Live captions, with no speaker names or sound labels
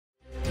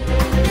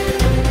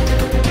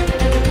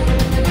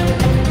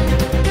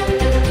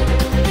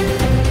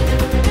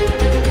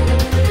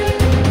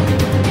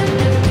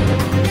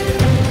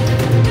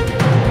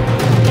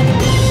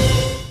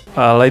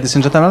Ladies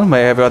and gentlemen,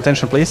 may I have your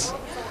attention, please?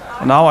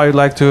 Now I would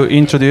like to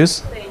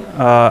introduce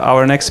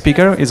our next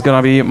speaker. It's going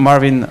to be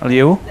Marvin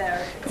Liao.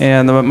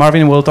 And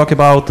Marvin will talk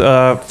about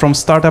from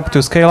startup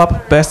to scale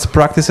up, best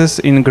practices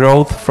in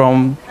growth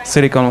from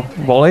Silicon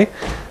Valley.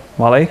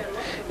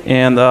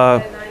 And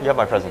you have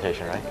my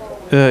presentation, right?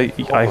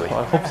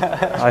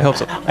 I hope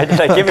so. Did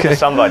I give it to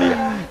somebody?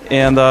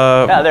 And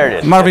yeah, there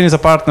it is. Marvin is a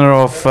partner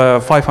of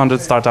 500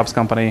 startups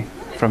company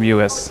from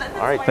US.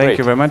 All right, Thank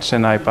you very much,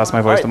 and I pass my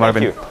voice to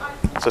Marvin. Thank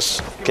you.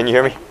 So, can you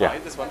hear me? Yeah.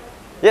 This one?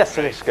 Yes,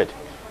 it is good.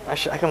 I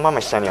can mind my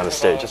standing on the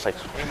stage, just like.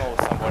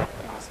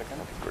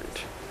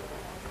 Great.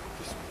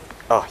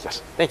 Oh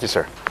yes, thank you,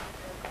 sir.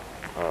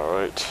 All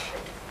right.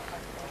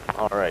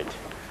 All right.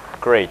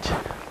 Great.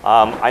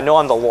 I know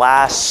I'm the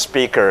last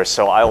speaker,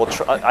 so I will.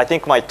 I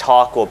think my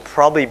talk will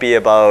probably be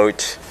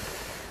about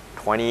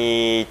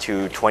 20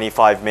 to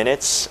 25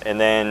 minutes, and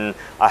then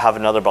I have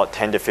another about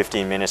 10 to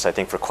 15 minutes, I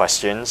think, for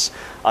questions.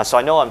 So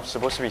I know I'm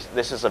supposed to be.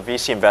 This is a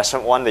VC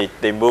investment one.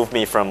 They moved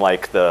me from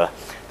like the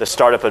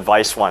startup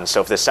advice one.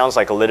 So if this sounds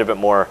like a little bit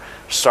more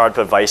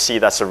startup advicey,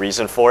 that's the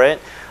reason for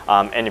it.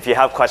 And if you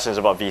have questions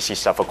about VC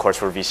stuff, of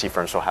course, we're VC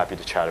firms, so happy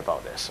to chat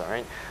about this. All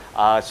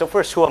right. So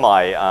first, who am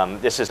I?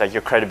 This is like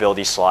your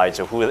credibility slide.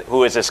 So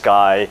who is this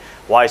guy?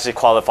 Why is he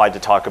qualified to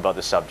talk about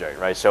the subject,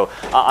 right? So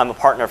I'm a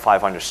partner of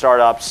 500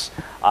 startups.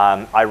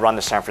 I run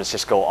the San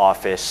Francisco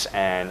office,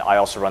 and I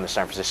also run the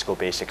San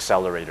Francisco-based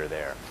accelerator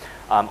there.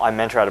 I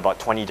mentor at about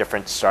 20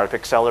 different startup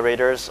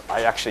accelerators.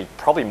 I actually,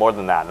 probably more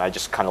than that, and I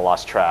just kind of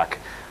lost track.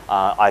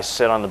 I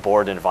sit on the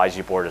board and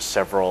advisory board of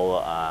several,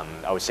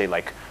 I would say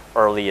like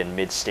early and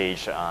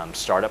mid-stage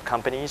startup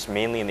companies,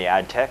 mainly in the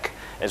ad tech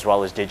as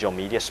well as digital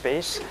media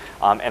space.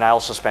 And I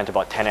also spent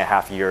about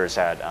 10.5 years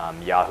at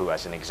Yahoo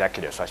as an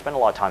executive. So I spent a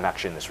lot of time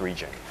actually in this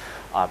region.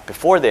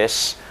 Before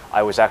this,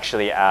 I was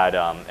actually at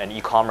an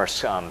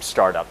e-commerce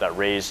startup that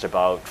raised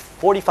about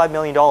 $45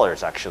 million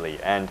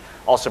actually, and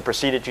also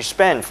proceeded to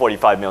spend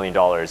 $45 million.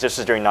 This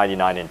was during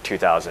 99 and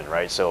 2000,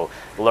 right? So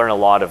learn a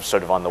lot of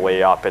sort of on the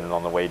way up and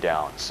on the way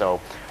down.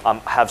 So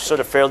have sort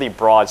of fairly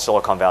broad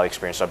Silicon Valley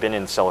experience. So I've been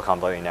in Silicon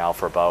Valley now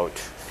for about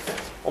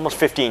almost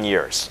 15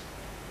 years.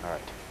 All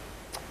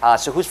right.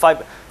 So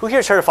who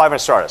here's heard of 500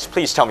 startups?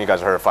 Please tell me you guys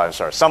have heard of 500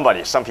 startups.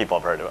 Somebody, some people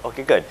have heard of it.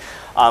 Okay, good.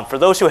 For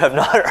those who have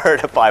not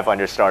heard of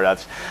 500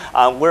 startups,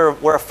 we're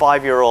a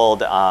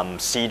 5-year-old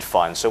seed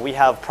fund. So we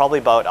have probably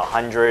about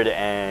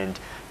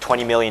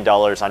 $120 million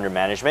under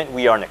management.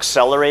 We are an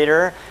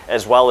accelerator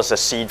as well as a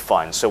seed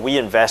fund. So we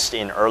invest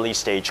in early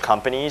stage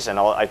companies, and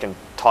I can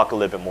talk a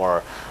little bit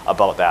more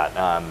about that.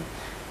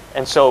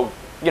 And so,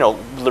 you know,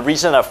 the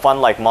reason a fund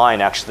like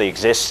mine actually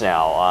exists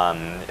now,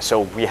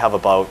 so we have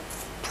about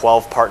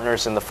 12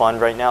 partners in the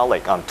fund right now,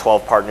 like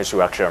 12 partners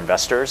who actually are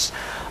investors.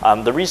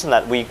 The reason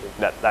that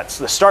that's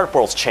the startup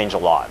world's changed a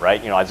lot,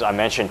 right? You know, as I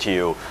mentioned to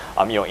you,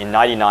 you know, in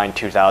 99,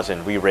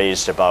 2000, we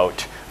raised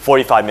about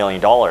 $45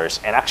 million,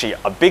 and actually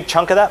a big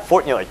chunk of that,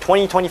 like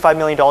 $25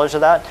 million of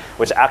that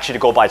was actually to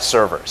go buy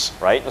servers,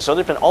 right? And so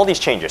there's been all these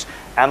changes.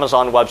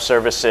 Amazon Web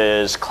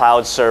Services,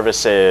 cloud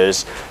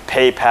services,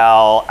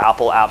 PayPal,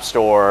 Apple App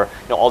Store,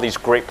 you know, all these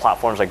great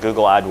platforms like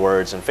Google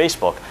AdWords and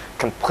Facebook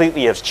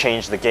completely has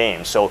changed the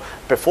game. So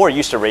before it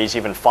used to raise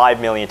even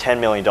 $5 million, $10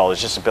 million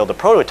just to build a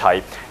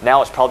prototype.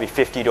 Now it's probably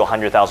 $50,000 to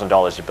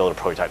 $100,000 to build a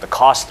prototype. The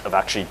cost of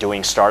actually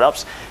doing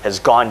startups has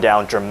gone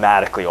down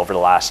dramatically over the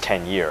last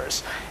 10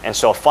 years. And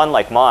so a fund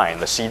like mine,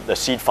 the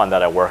seed fund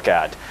that I work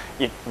at,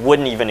 it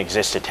wouldn't even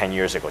exist 10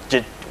 years ago.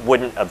 It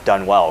wouldn't have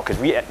done well because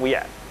we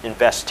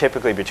invest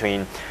typically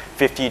between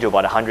 $50,000 to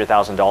about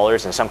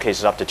 $100,000, in some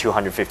cases up to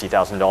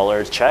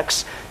 $250,000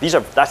 checks.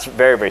 That's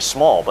very, very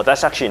small, but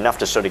that's actually enough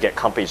to sort of get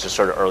companies to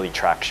sort of early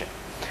traction.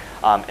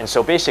 And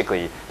so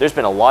basically, there's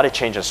been a lot of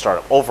change in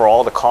startup.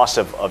 Overall, the cost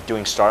of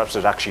doing startups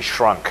has actually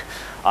shrunk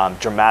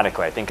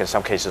dramatically. I think in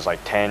some cases like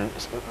 10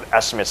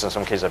 estimates, in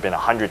some cases have been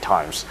 100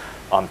 times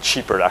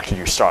cheaper to actually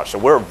do startups. So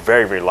we're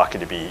very, very lucky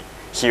to be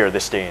here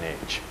this day and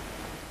age.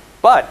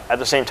 But at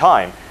the same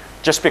time,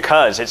 just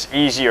because it's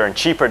easier and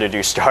cheaper to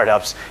do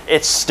startups,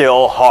 it's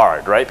still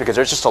hard, right? Because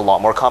there's just a lot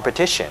more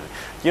competition.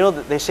 You know,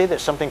 they say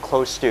there's something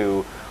close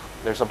to,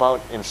 there's about,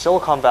 in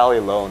Silicon Valley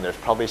alone, there's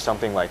probably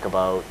something like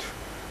about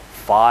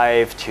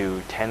 5,000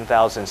 to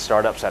 10,000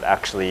 startups that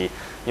actually,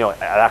 you know,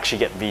 actually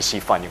get VC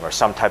funding or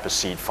some type of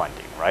seed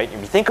funding, right? If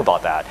you think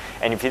about that,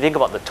 and if you think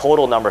about the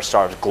total number of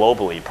startups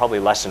globally, probably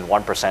less than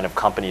 1% of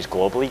companies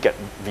globally get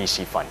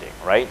VC funding,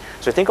 right?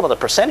 So think about the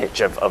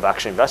percentage of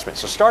actual investment.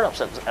 So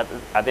startups at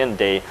the end of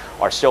the day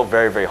are still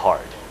very, very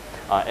hard.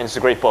 And it's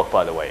a great book,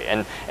 by the way.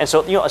 And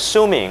so, you know,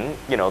 assuming,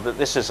 you know, that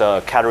this is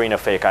Katerina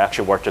Fake, I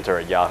actually worked with her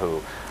at Yahoo.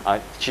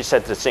 She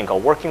said this thing,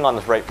 working on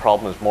the right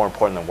problem is more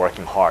important than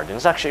working hard. And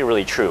it's actually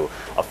really true,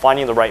 of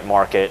finding the right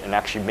market and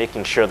actually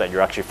making sure that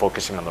you're actually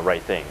focusing on the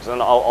right things.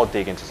 And I'll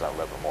dig into that a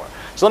little bit more.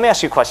 So let me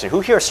ask you a question.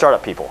 Who here are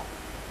startup people?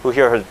 Who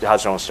here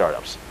has their own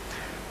startups?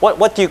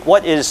 What do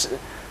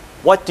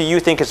you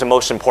think is the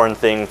most important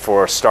thing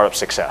for startup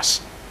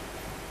success?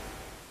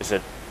 Is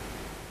it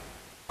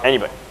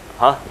anybody?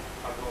 Huh?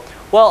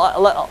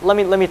 Well,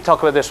 let me talk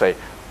about it this way.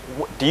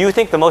 do you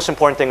think the most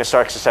important thing in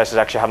startup success is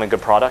actually having a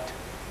good product?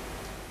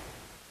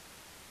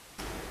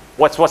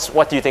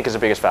 What do you think is the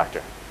biggest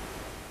factor?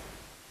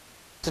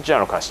 It's a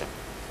general question.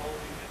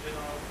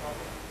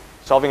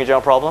 Solving a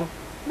general problem?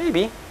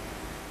 Maybe.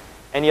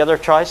 Any other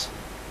tries?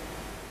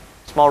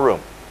 Small room.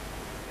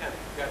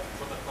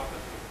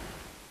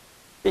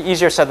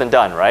 Easier said than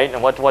done, right?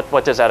 And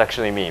what does that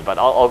actually mean? But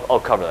I'll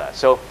cover that.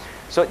 So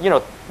you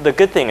know, the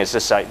good thing is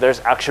this,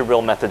 there's actually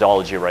real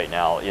methodology right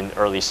now in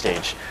early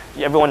stage.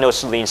 Everyone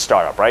knows Lean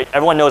Startup, right?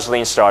 Everyone knows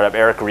Lean Startup,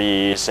 Eric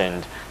Ries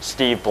and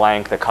Steve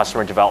Blank, the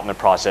customer development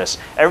process.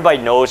 Everybody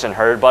knows and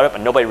heard about it,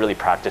 but nobody really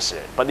practices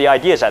it. But the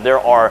idea is that there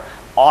are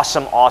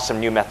awesome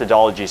new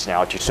methodologies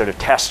now to sort of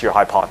test your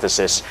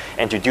hypothesis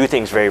and to do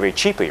things very, very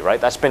cheaply, right?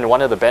 That's been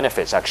one of the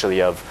benefits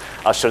actually of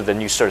sort of the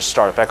new sort of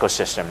startup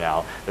ecosystem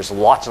now. There's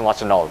lots and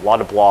lots of knowledge, a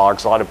lot of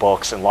blogs, a lot of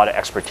books, and a lot of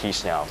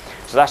expertise now.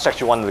 So that's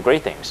actually one of the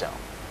great things now.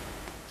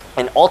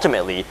 And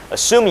ultimately,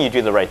 assuming you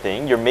do the right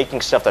thing, you're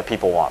making stuff that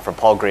people want, from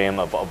Paul Graham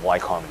of Y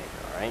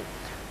Combinator, right?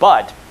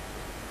 But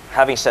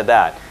having said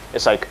that,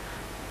 it's like,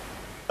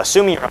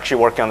 assuming you're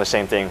actually working on the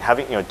same thing,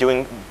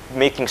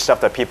 making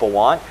stuff that people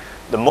want,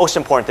 the most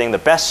important thing, the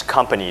best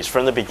companies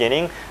from the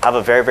beginning have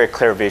a very, very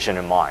clear vision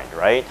in mind,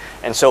 right?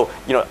 And so,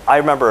 you know, I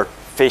remember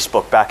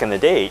Facebook back in the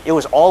day, it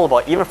was all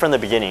about, even from the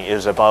beginning, it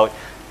was about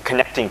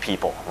connecting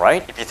people,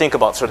 right? If you think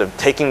about sort of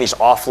taking these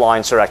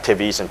offline sort of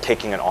activities and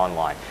taking it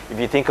online. If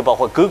you think about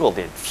what Google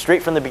did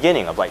straight from the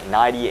beginning of like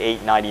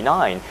 98,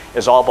 99,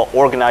 is all about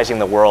organizing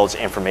the world's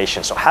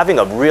information. So having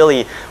a really,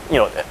 you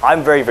know,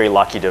 I'm very, very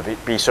lucky to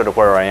be sort of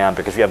where I am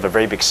because we have a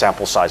very big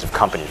sample size of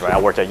companies, right? I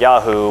worked at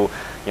Yahoo,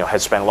 you know,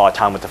 had spent a lot of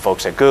time with the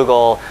folks at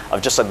Google,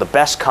 of just like the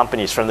best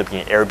companies from the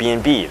beginning.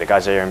 Airbnb, the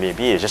guys at Airbnb,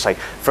 is just like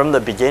from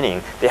the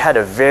beginning, they had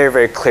a very,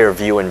 very clear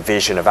view and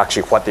vision of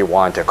actually what they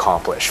wanted to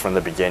accomplish from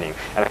the beginning.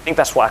 And I think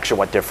that's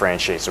what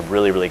differentiates a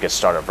really, really good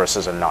startup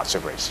versus a not so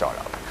great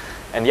startup.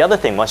 And the other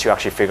thing, once you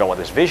actually figure out what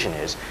this vision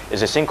is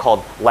this thing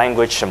called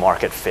language to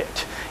market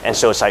fit. And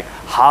so it's like,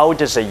 how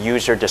does a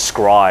user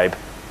describe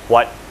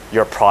what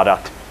your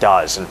product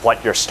does and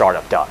what your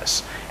startup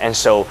does? And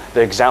so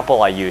the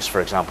example I use,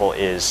 for example,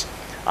 is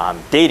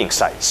dating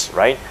sites,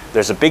 right?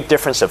 There's a big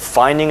difference of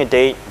finding a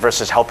date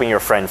versus helping your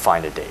friend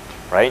find a date,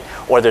 right?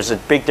 Or there's a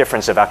big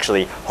difference of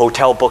actually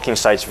hotel booking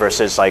sites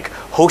versus like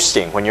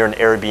hosting when you're an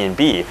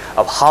Airbnb,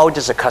 of how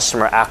does a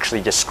customer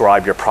actually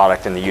describe your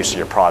product and the use of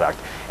your product.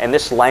 And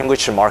this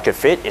language to market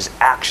fit is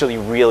actually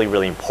really,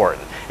 really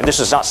important. And this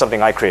is not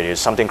something I created,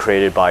 it's something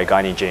created by a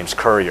guy named James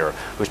Currier,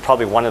 who's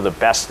probably one of the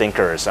best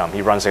thinkers.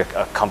 He runs a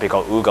company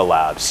called Ooga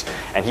Labs,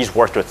 and he's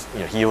worked with,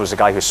 you know, he was a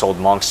guy who sold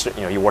Monster,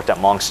 you know, he worked at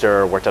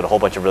Monster, worked at a whole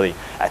bunch of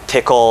at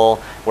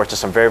Tickle, worked at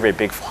some very, very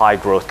big high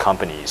growth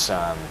companies.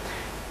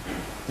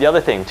 The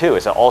other thing too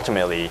is that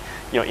ultimately,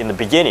 you know, in the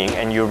beginning,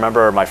 and you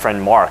remember my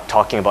friend Mark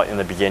talking about in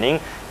the beginning,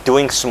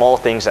 doing small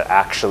things that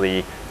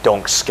actually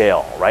don't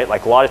scale, right?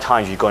 Like a lot of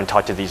times you go and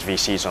talk to these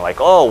VCs and like,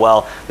 oh,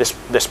 well,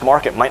 this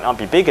market might not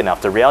be big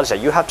enough. The reality is that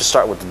you have to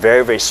start with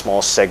very, very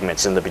small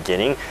segments in the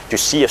beginning to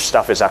see if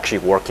stuff is actually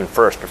working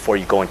first before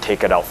you go and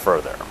take it out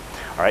further.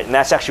 All right, and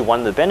that's actually one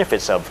of the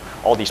benefits of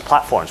all these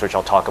platforms, which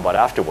I'll talk about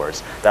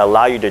afterwards, that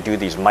allow you to do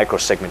these micro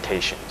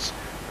segmentations,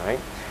 right?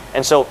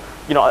 And so,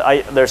 you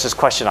know, there's this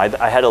question,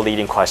 I had a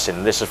leading question,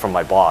 and this is from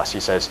my boss. He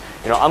says,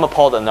 you know, I'm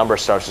appalled at the number of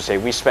startups who say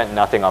we spent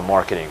nothing on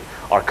marketing.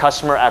 Our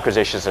customer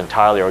acquisition is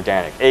entirely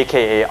organic,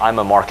 AKA I'm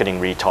a marketing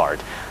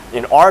retard.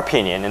 In our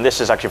opinion, and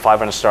this is actually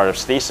 500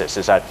 Startups' thesis,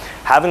 is that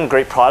having a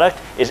great product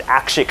is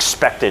actually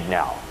expected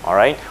now, all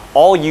right?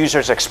 All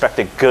users expect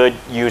a good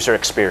user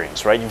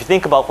experience, right? If you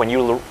think about when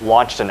you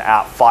launched an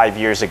app 5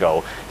 years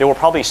ago, there were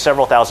probably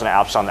several thousand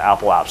apps on the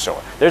Apple App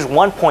Store. There's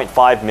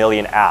 1.5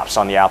 million apps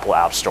on the Apple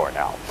App Store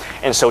now.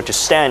 And so to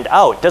stand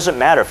out, doesn't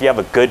matter if you have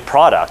a good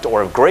product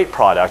or a great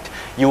product,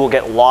 you will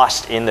get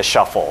lost in the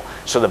shuffle.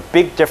 So the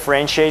big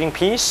differentiating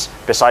piece,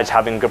 besides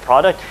having a good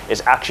product,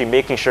 is actually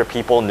making sure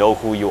people know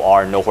who you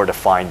are, know where to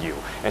find you.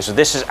 And so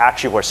this is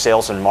actually where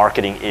sales and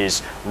marketing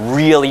is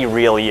really,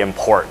 really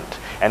important.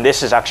 And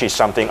this is actually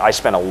something I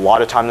spent a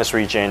lot of time in this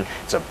region.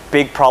 It's a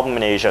big problem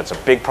in Asia, it's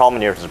a big problem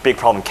in Europe, it's a big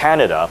problem in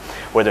Canada,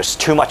 where there's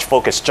too much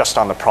focus just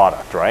on the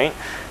product, right?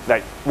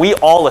 Like, we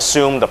all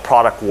assume the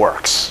product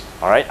works,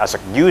 all right? As a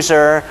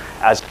user,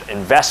 as an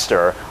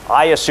investor,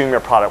 I assume your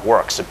product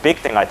works. The big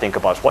thing I think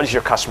about is what is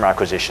your customer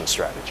acquisition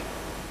strategy?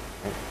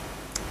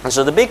 And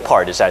so the big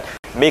part is that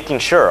making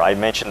sure, I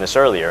mentioned this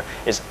earlier,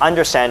 is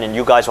understanding,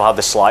 you guys will have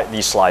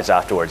these slides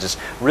afterwards, is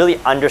really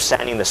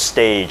understanding the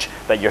stage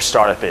that your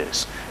startup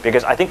is.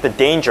 Because I think the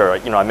danger,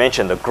 you know, I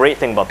mentioned the great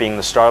thing about being in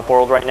the startup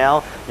world right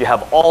now, you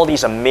have all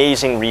these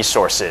amazing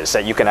resources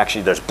that you can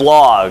actually, there's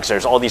blogs,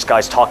 there's all these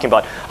guys talking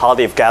about how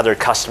they've gathered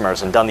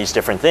customers and done these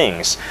different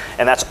things.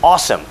 And that's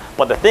awesome.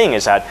 But the thing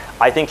is that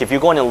I think if you're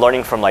going and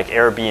learning from like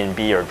Airbnb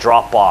or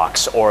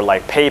Dropbox or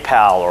like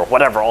PayPal or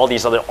whatever, all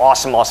these other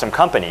awesome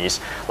companies,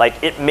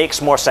 like it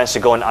makes more sense to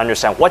go and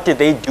understand what did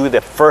they do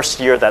the first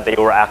year that they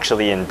were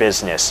actually in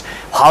business.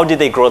 How did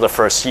they grow the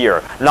first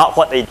year? Not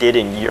what they did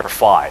in year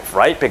 5,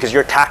 right? Because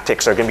your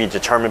tactics are going to be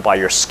determined by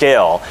your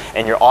scale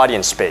and your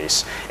audience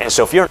space. And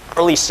so if you're an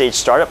early stage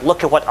startup,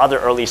 look at what other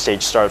early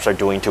stage startups are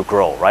doing to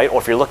grow, right?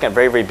 Or if you're looking at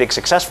very, very big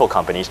successful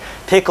companies,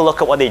 take a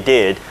look at what they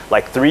did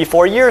like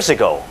 3-4 years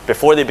ago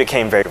before they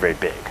became very, very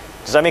big.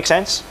 Does that make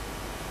sense?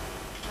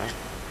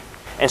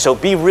 And so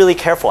be really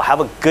careful. Have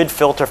a good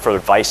filter for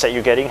advice that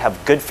you're getting.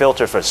 Have good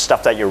filter for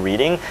stuff that you're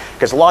reading.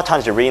 Because a lot of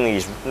times you're reading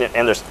these,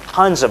 and there's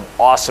tons of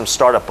awesome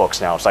startup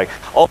books now. It's like,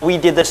 oh, we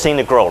did this thing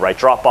to grow, right?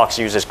 Dropbox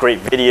used this great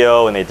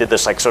video, and they did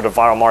this like sort of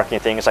viral marketing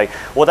thing. It's like,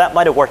 well, that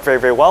might have worked very,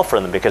 very well for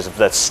them because of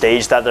the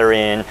stage that they're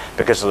in,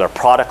 because of their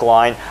product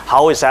line.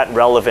 How is that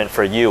relevant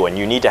for you? And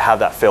you need to have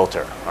that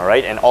filter, all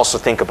right? And also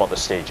think about the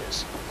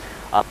stages.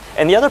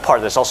 And the other part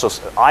of this also,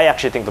 I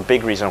actually think the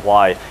big reason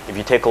why, if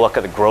you take a look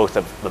at the growth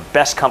of the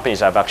best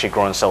companies that have actually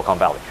grown in Silicon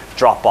Valley,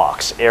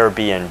 Dropbox,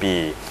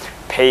 Airbnb,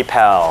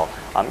 PayPal,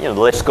 the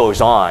list goes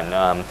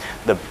on.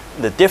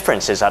 The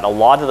difference is that a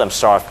lot of them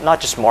start not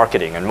just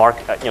marketing and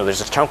there's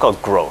this term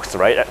called growth,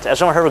 right?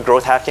 Has anyone heard of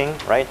growth hacking,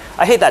 right?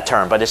 I hate that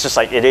term, but it's just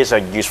like, it is a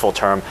useful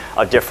term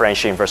of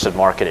differentiating versus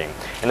marketing.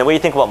 And the way you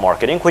think about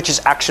marketing, which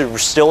is actually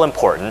still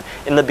important,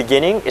 in the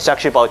beginning, it's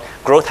actually about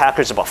growth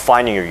hackers, about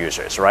finding your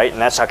users, right? And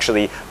that's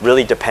actually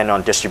really dependent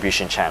on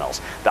distribution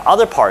channels. The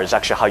other part is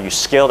actually how you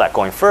scale that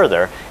going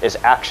further is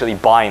actually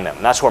buying them.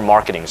 And that's where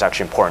marketing is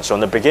actually important. So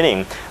in the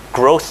beginning,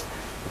 growth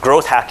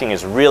hacking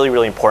is really,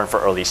 really important for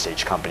early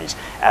stage companies.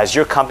 As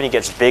your company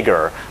gets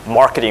bigger,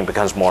 marketing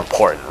becomes more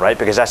important, right?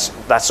 Because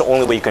that's the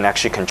only way you can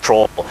actually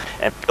control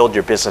and build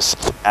your business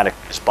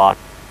systematically is by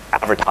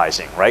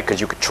advertising, right? Because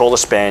you control the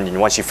spend,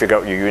 and once you figure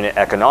out your unit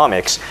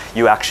economics,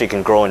 you actually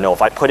can grow and know,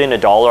 if I put in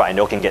 $1, I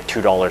know I can get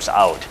 $2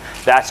 out.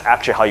 That's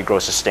actually how you grow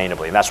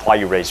sustainably, and that's why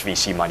you raise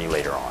VC money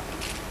later on.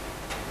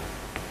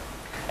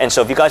 And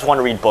so if you guys want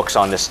to read books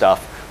on this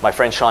stuff, my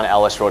friend Sean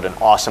Ellis wrote an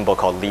awesome book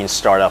called Lean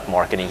Startup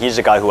Marketing. He's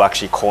the guy who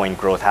actually coined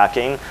growth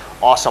hacking.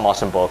 Awesome,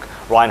 awesome book.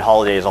 Ryan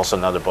Holiday is also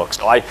another book.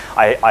 So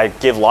I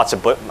give lots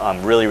of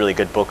really, really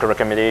good book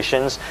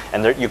recommendations,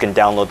 and you can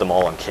download them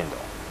all on Kindle.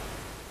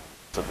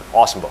 So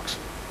awesome books.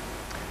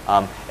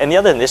 And the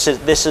other thing,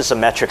 this is a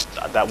metrics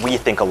that we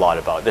think a lot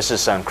about. This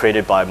is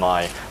created by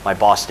my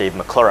boss, Dave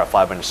McClure at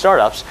 500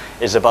 Startups,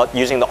 is about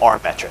using the R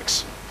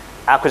metrics.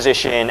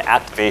 Acquisition,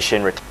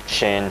 activation,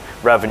 retention,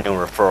 revenue,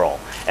 and referral.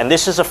 And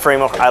this is a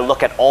framework I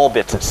look at all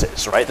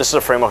businesses, right? This is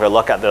a framework I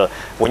look at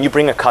when you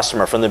bring a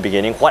customer from the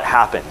beginning, what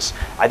happens?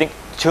 I think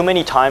too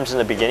many times in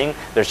the beginning,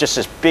 there's just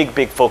this big,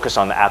 big focus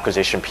on the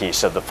acquisition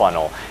piece of the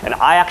funnel. And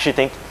I actually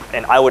think,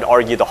 and I would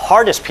argue the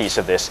hardest piece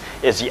of this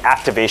is the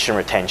activation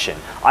retention.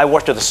 I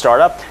worked with a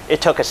startup.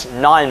 It took us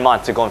 9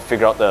 months to go and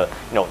figure out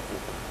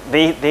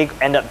they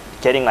end up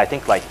getting, I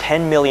think, like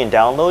 10 million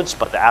downloads,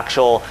 but the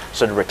actual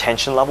sort of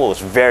retention level was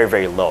very,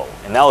 very low.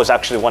 And that was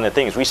actually one of the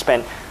things. We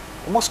spent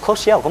almost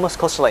close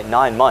to like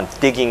 9 months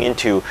digging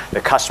into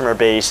the customer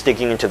base,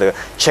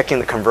 checking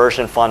the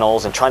conversion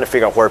funnels and trying to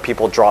figure out where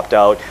people dropped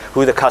out,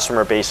 who the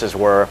customer bases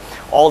were,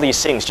 all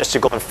these things just to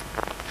go and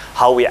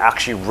how we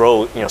actually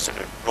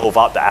drove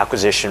out the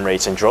acquisition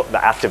rates and drove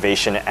the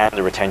activation and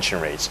the retention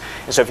rates.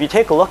 And so if you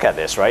take a look at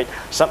this, right,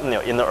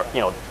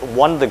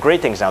 one of the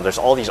great things now, there's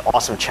all these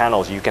awesome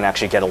channels you can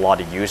actually get a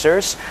lot of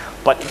users,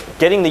 but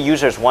getting the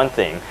users one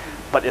thing.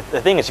 But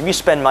the thing is, if you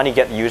spend money to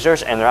get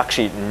users and they're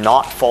actually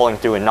not following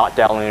through and not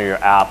downloading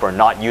your app or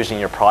not using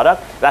your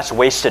product, that's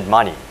wasted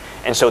money.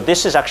 And so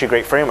this is actually a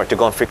great framework to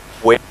go and figure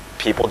out where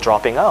people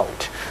dropping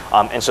out.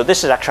 And so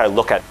this is actually I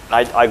look at,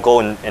 I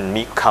go and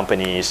meet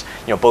companies,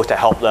 both to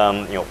help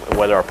them,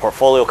 whether are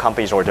portfolio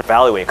companies or to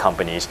evaluate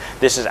companies.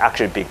 This is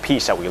actually a big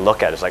piece that we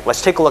look at. It's like,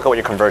 let's take a look at what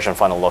your conversion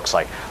funnel looks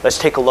like. Let's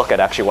take a look at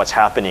actually what's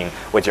happening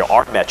with your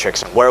ARC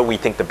metrics and where we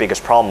think the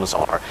biggest problems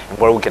are and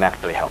where we can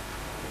actually help.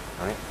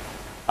 All right?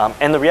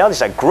 And the reality is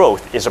that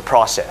growth is a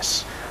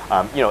process.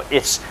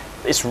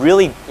 It's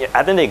really, at the end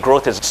of the day,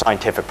 growth is a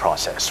scientific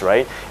process,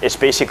 right? It's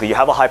basically you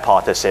have a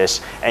hypothesis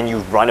and you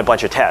run a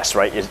bunch of tests,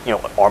 right?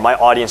 Are my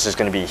audiences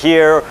going to be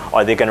here?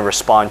 Are they going to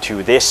respond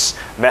to this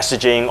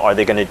messaging? Are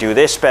they going to do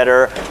this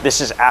better? This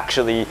is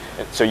actually,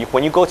 so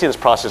when you go through this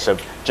process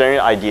of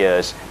generating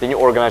ideas, then you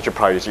organize your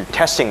priorities, you're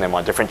testing them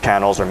on different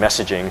channels or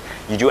messaging,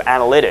 you do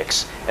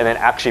analytics, and then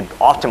actually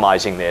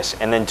optimizing this,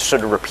 and then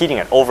sort of repeating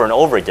it over and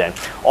over again.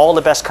 All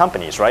the best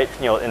companies, right?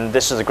 And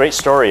this is a great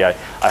story I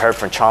heard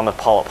from Chamath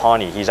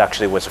Palihapani. He's actually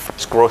was the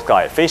first growth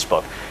guy at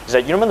Facebook. Is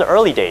that, in the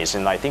early days,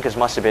 and I think it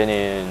must have been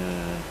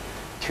in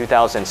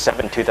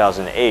 2007,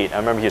 2008, I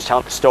remember he was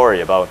telling a story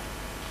about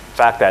the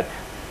fact that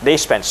they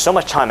spent so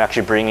much time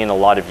actually bringing in a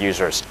lot of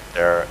users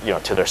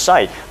to their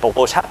site, but what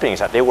was happening is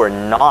that they were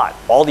not,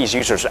 all these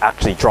users were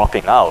actually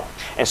dropping out.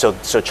 And so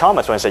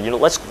Chamath went and said,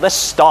 let's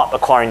stop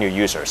acquiring new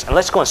users and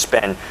let's go and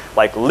spend,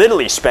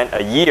 literally spend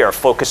a year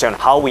focusing on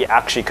how we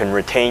actually can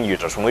retain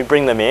users. When we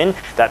bring them in,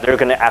 that they're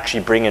going to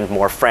actually bring in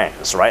more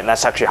friends, right? And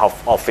that's actually how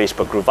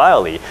Facebook grew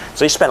virally.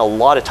 So they spent a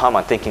lot of time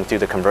on thinking through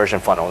the conversion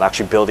funnel and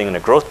actually building in a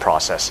growth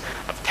process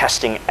of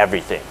testing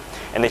everything.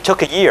 And they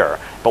took a year,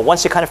 but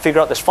once they kind of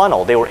figured out this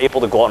funnel, they were able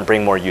to go out and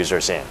bring more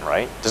users in,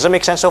 right? Does that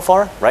make sense so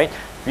far, right?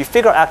 If you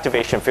figure out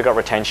activation, figure out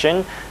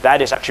retention,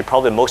 that is actually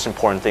probably the most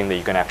important thing that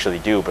you can actually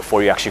do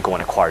before you actually go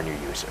and acquire new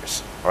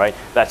users, right?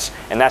 That's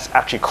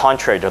actually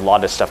contrary to a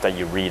lot of stuff that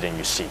you read and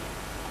you see.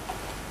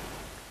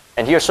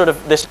 And here's sort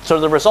of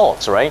the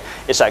results, right?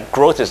 It's that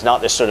growth is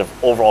not this sort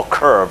of overall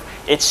curve,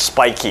 it's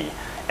spiky.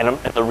 And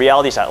the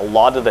reality is that a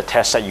lot of the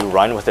tests that you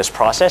run with this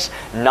process,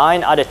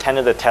 9 out of 10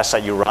 of the tests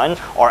that you run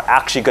are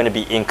actually going to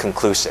be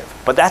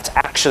inconclusive. But that's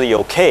actually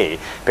okay,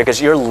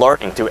 because you're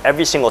learning through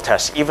every single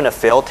test, even a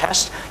failed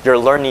test, you're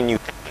learning new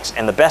things.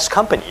 And the best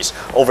companies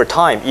over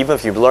time, even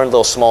if you've learned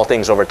those small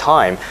things over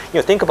time,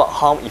 think about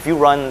how, if you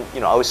run,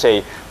 I would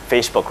say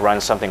Facebook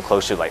runs something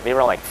close to they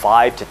run like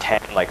 5 to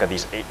 10 of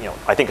these,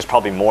 I think it's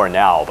probably more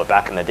now, but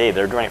back in the day,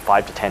 they're doing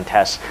 5 to 10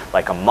 tests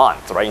like a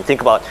month, right? You think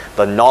about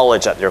the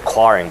knowledge that they're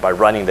acquiring by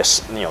running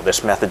this,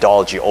 this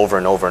methodology over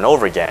and over and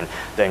over again,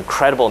 the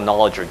incredible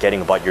knowledge you're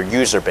getting about your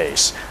user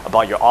base,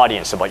 about your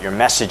audience, about your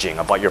messaging,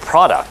 about your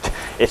product.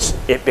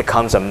 It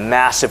becomes a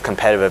massive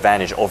competitive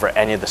advantage over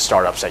any of the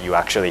startups that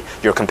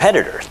your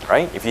competitors,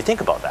 right? If you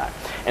think about that.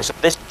 And so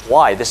this is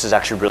why this is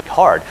actually really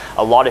hard.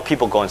 A lot of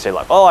people go and say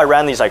oh, I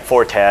ran these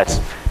 4 tests.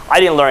 I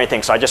didn't learn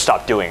anything, so I just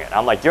stopped doing it.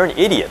 I'm like, you're an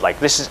idiot.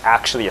 This is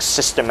actually a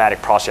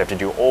systematic process you have to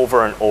do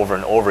over and over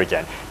and over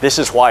again. This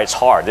is why it's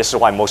hard. This is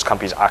why most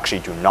companies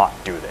actually do not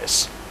do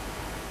this.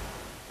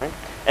 Right?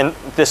 And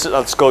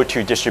let's go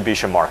to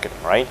distribution marketing,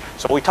 right?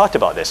 So we talked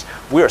about this.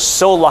 We are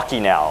so lucky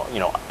now.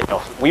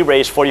 We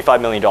raised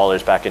 $45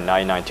 million back in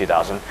 99,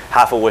 2000.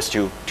 Half of it was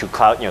to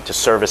cloud, to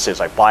services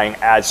like buying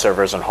ad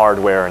servers and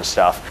hardware and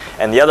stuff.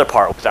 And the other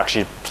part was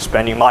actually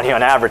spending money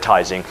on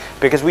advertising,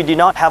 because we did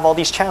not have all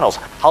these channels.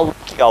 How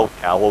lucky are we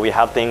now? Well, we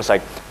have things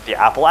like the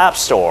Apple App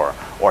Store,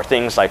 or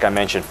things like I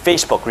mentioned,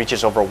 Facebook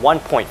reaches over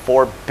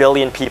 1.4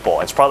 billion people.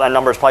 That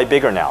number is probably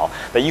bigger now,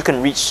 that you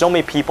can reach so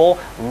many people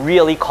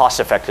really cost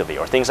effectively,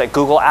 or things like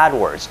Google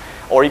AdWords,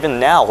 or even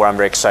now where I'm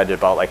very excited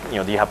about,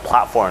 you have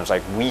platforms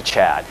like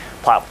WeChat,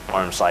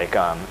 platforms like,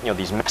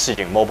 these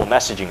mobile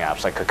messaging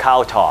apps like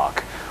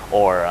KakaoTalk,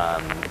 or,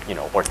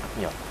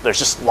 there's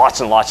just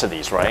lots and lots of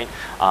these, right?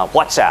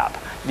 WhatsApp.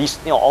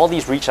 All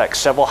these reach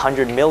several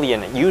hundred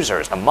million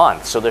users a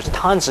month. So there's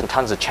tons and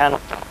tons of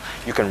channels.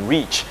 You can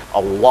reach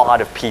a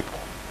lot of people.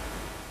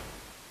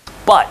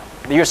 But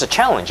here's the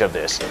challenge of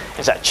this,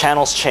 is that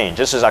channels change.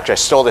 This is actually, I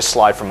stole this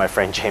slide from my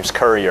friend James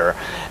Currier,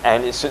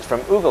 and it's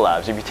from Google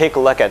Labs. If you take a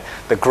look at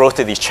the growth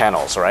of these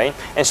channels, right?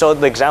 And so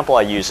the example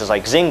I use is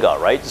Zynga,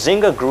 right?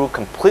 Zynga grew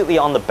completely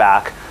on the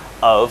back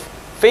of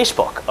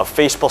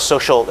Facebook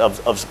social,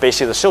 of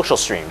basically the social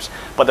streams.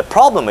 But the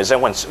problem is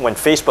that when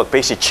Facebook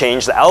basically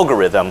changed the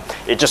algorithm,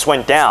 it just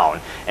went down.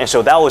 And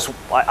so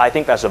I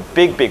think that's a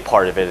big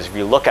part of it, is if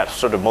you look at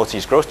sort of most of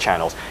these growth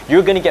channels,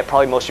 you're going to get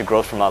probably most of your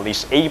growth from at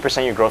least 80%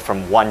 of your growth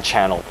from one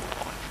channel.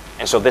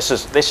 And so this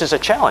is a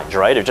challenge,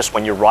 right? Of just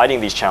when you're riding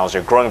these channels,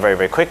 they're growing very,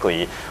 very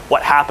quickly.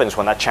 What happens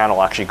when that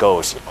channel actually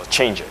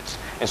changes?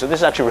 And so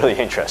this is actually really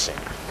interesting.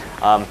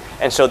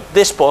 And so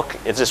this book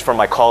is from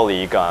my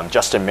colleague,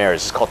 Justin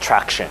Mears. It's called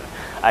Traction.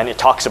 And it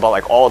talks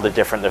about all the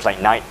different, there's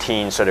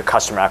 19 sort of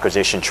customer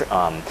acquisition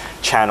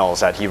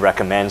channels that he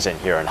recommends in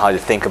here and how to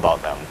think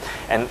about them.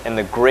 And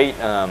the great,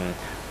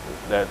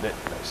 let's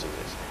see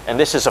this. And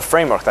this is a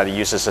framework that he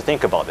uses to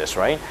think about this,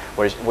 right?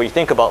 Where you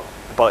think about,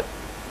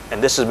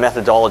 and this is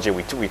methodology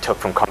we took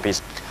from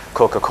companies,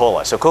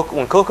 Coca-Cola. So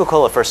when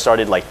Coca-Cola first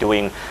started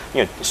doing,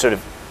 sort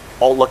of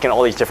looking at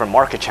all these different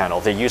market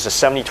channels, they use a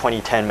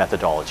 70-20-10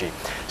 methodology.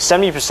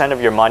 70%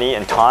 of your money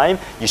and time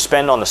you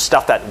spend on the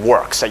stuff that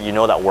works,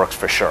 that works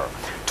for sure.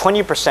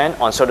 20%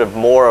 on sort of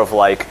more of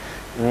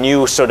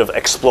new sort of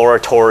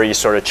exploratory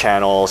sort of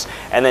channels,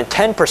 and then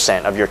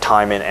 10% of your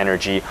time and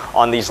energy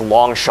on these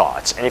long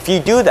shots. And if you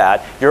do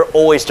that, you're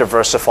always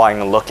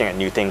diversifying and looking at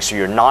new things, so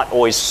you're not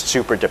always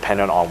super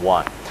dependent on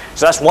one.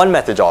 So that's one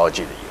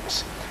methodology to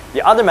use.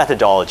 The other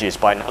methodology is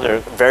by another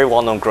very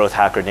well-known growth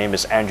hacker named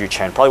is Andrew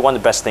Chen, probably one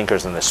of the best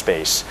thinkers in this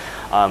space.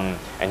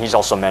 And he's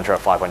also a mentor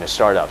at 500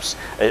 Startups.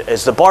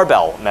 It's the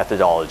barbell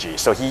methodology.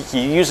 So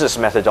he uses this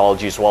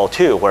methodology as well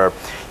too, where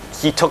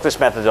he took this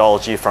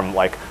methodology from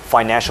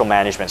financial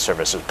management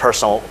services,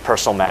 personal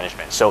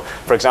management. So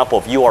for example,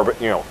 if you are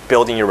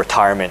building your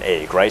retirement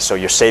egg, right? So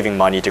you're saving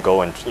money to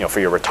go and for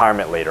your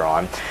retirement later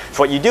on.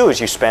 So what you do is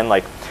you spend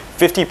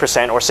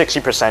 50% or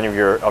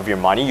 60% of your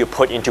money you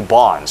put into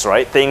bonds,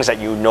 right? Things that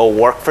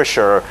work for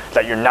sure,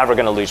 that you're never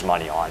going to lose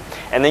money on.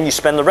 And then you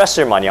spend the rest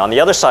of your money on the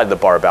other side of the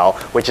barbell,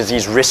 which is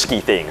these risky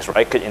things,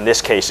 right? In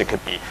this case, it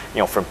could be,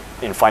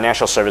 in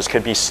financial service,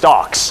 could be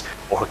stocks,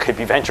 or it could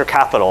be venture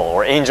capital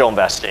or angel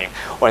investing,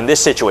 or in this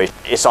situation,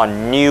 it's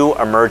on new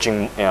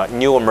emerging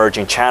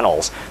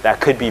channels that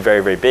could be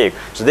very, very big.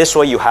 So this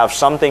way you have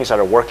some things that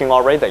are working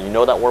already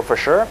that that work for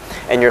sure,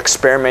 and you're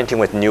experimenting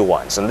with new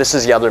ones. And this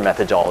is the other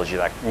methodology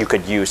that you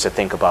could use to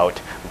think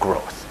about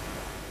growth.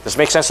 Does this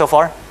make sense so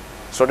far?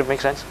 Sort of make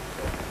sense?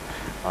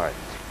 All right.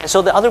 And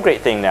so the other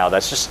great thing now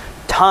that's just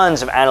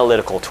tons of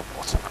analytical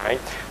tools, right?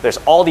 There's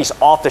all these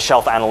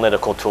off-the-shelf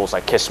analytical tools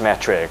like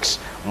Kissmetrics,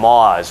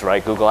 Moz,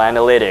 right? Google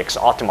Analytics,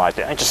 Optimize,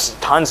 and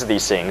just tons of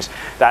these things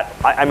that,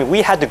 I mean,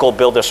 we had to go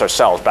build this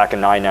ourselves back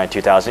in 99,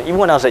 2000. Even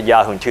when I was at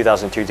Yahoo in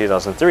 2002,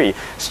 2003,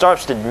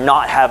 startups did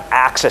not have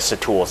access to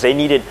tools. They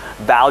needed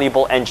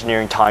valuable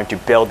engineering time to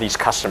build these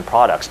custom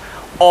products.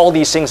 All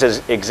these things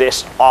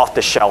exist off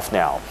the shelf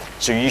now.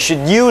 So you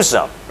should use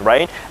them,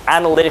 right?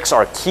 Analytics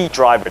are a key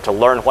driver to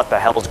learn what the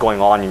hell is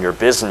going on in your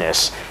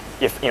business.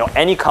 If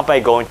any company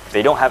going,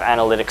 they don't have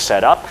analytics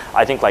set up,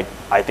 I think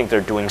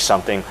they're doing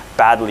something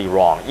badly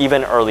wrong,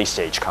 even early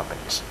stage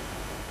companies.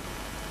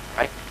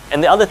 Right?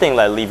 And the other thing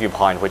that I leave you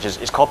behind, which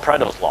is called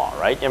Pareto's Law,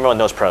 right? Everyone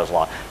knows Pareto's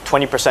Law.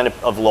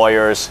 20% of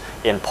lawyers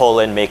in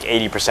Poland make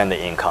 80% of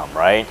the income,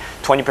 right?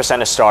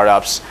 20% of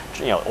startups,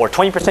 or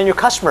 20% of your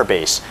customer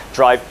base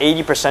drive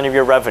 80% of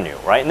your revenue,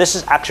 right? And this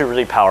is actually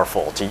really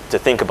powerful to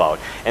think about.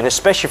 And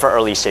especially for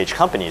early stage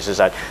companies, is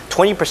that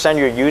 20% of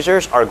your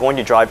users are going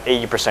to drive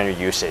 80% of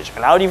your usage.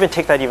 And I would even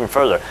take that even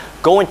further.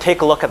 Go and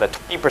take a look at the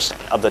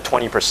 20% of the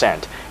 20%,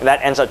 and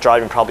that ends up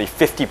driving probably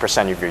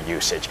 50% of your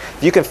usage.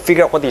 If you can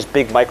figure out what these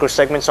big micro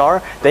segments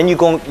are, then you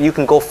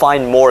can go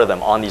find more of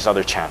them on these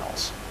other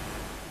channels.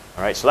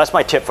 All right, so that's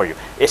my tip for you.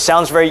 It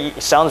sounds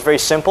very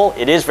simple.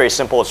 It is very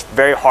simple. It's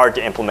very hard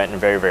to implement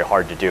and very, very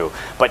hard to do.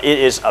 But it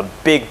is a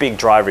big, big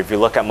driver. If you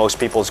look at most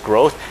people's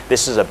growth,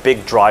 this is a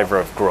big driver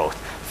of growth.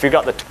 Figure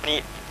out the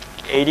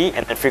 20-80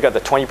 and then figure out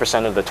the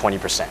 20% of the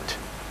 20%.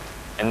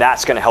 And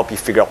that's going to help you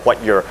figure out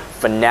what your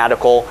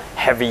fanatical,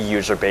 heavy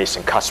user base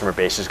and customer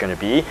base is going to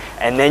be.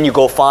 And then you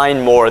go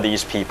find more of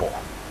these people.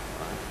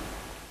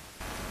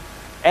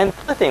 And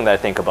the other thing that I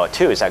think about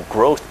too is that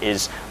growth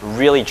is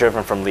really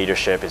driven from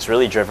leadership. It's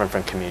really driven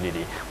from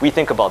community. We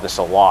think about this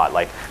a lot.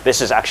 Like, this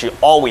is actually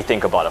all we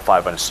think about at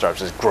 500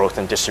 Startups is growth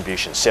and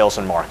distribution, sales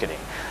and marketing.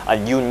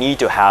 You need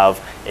to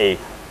have a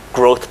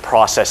growth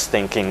process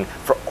thinking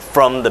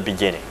from the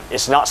beginning.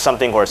 It's not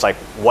something where it's like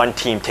one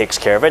team takes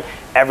care of it.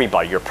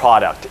 Everybody, your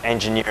product,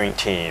 engineering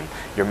team,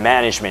 your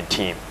management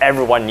team,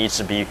 everyone needs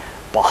to be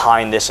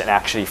behind this and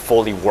actually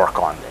fully work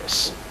on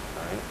this.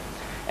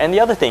 And the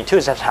other thing too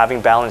is that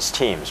having balanced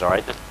teams, all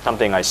right? That's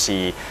something I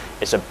see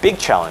is a big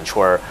challenge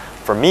where,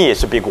 for me,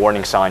 it's a big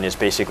warning sign is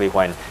basically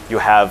when you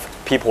have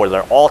people where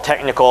they're all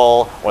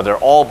technical or they're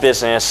all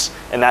business,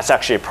 and that's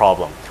actually a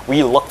problem.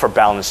 We look for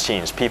balanced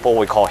teams. People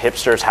we call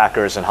hipsters,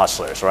 hackers, and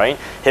hustlers, right?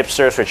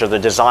 Hipsters, which are the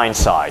design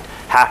side,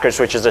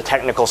 hackers, which is the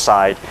technical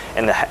side,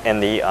 and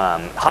the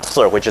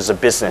hustler, which is the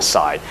business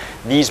side.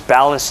 These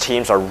balanced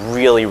teams are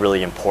really,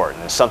 really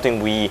important. It's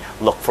something we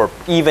look for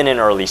even in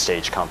early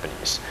stage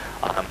companies.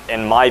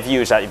 And my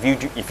view is that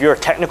if you're a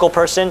technical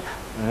person,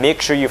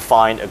 make sure you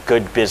find a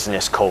good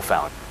business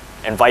co-founder,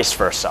 and vice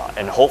versa,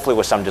 and hopefully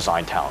with some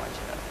design talent,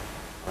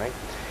 right?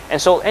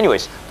 And so,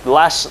 anyways, the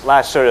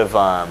last sort of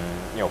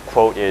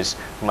quote is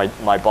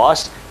my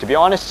boss. To be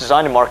honest,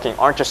 design and marketing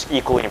aren't just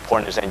equally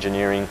important as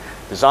engineering.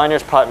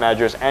 Designers, product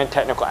managers, and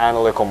technical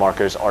analytical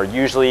marketers are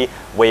usually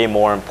way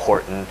more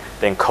important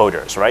than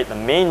coders, right? The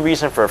main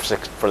reason for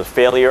the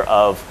failure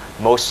of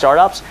most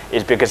startups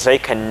is because they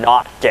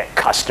cannot get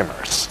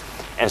customers.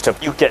 And so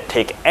if you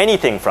take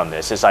anything from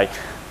this, it's like,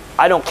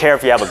 I don't care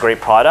if you have a great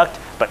product,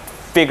 but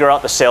figure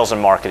out the sales and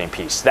marketing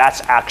piece.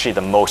 That's actually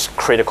the most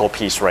critical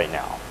piece right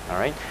now, all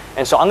right?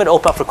 And so I'm going to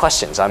open up for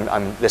questions.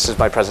 This is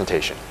my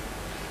presentation.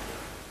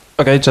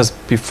 Okay, just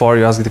before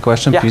you ask the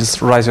question, please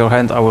raise your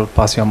hand. I will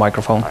pass you a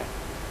microphone. All right.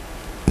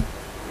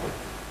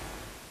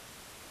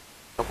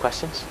 No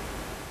questions?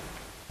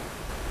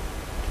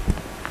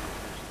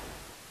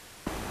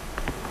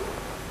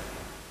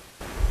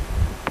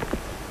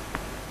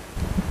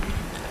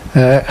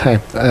 Hi,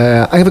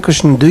 I have a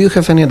question. Do you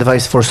have any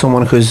advice for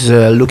someone who's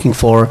looking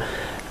for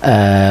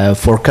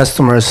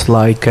customers,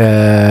 like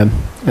in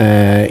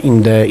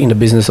the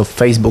business of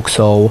Facebook?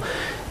 So,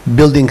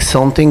 building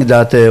something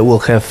that will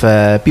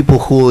have people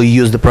who will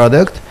use the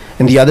product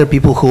and the other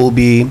people who will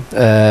be,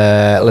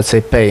 let's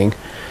say, paying.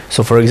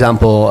 So, for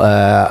example,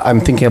 I'm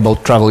thinking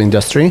about travel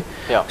industry.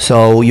 Yeah.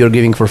 So you're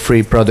giving for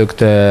free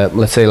product,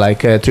 let's say like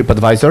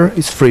TripAdvisor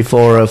is free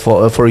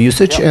for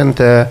usage,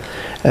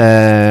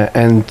 Yeah.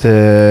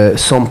 and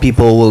some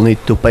people will need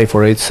to pay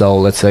for it. So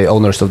let's say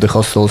owners of the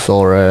hostels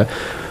or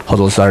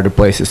hotels are the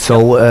places.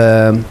 So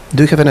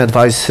do you have any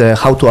advice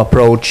how to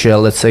approach,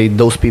 let's say,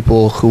 those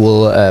people who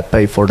will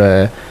pay for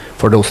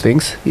those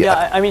things?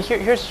 Yeah, I mean,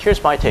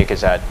 here's my take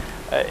is that.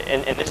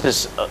 And this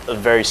is a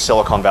very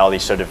Silicon Valley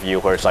sort of view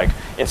where it's like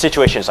in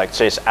situations like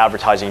say it's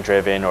advertising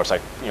driven or it's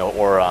like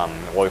or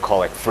what we call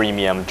like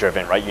freemium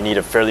driven, right? You need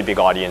a fairly big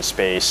audience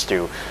space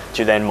to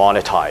then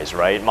monetize,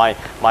 right?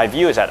 My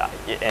view is that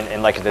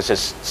and like this is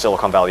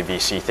Silicon Valley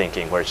VC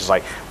thinking where it's just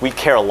like we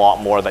care a lot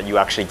more that you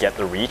actually get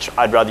the reach.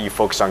 I'd rather you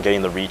focus on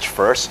getting the reach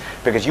first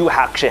because you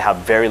actually have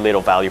very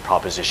little value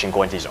proposition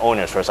going to these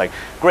owners where it's like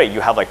great, you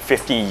have like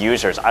 50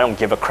 users. I don't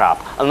give a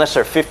crap unless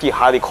there are 50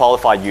 highly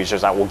qualified users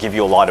that will give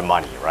you a lot of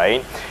money.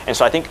 Right? And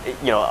so I think,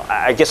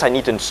 I guess I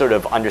need to sort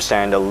of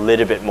understand a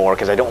little bit more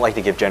because I don't like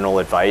to give general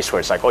advice where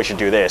it's like, oh, you should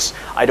do this.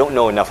 I don't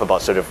know enough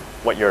about sort of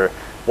what your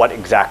what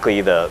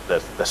exactly the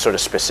sort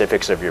of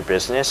specifics of your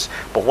business.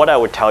 But what I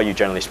would tell you,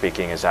 generally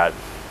speaking, is that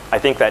I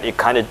think that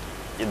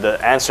the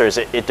answer is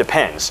it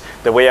depends.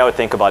 The way I would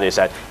think about it is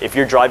that if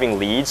you're driving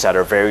leads that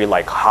are very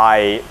like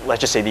high,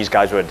 let's just say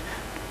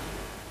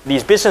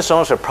these business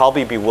owners would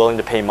probably be willing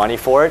to pay money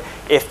for it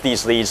if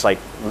these leads like,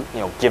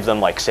 give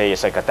them like, say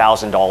it's like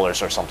 $1,000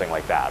 or something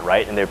like that,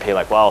 right? And they'd pay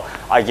like, well,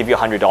 I give you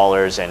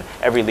 $100 and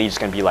every lead is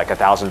going to be like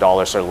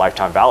 $1,000 sort of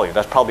lifetime value.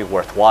 That's probably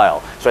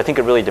worthwhile. So I think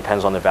it really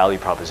depends on the value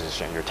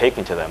proposition you're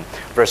taking to them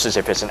versus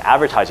if it's an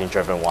advertising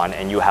driven one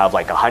and you have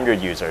like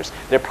 100 users,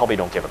 they probably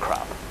don't give a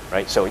crap,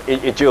 right? So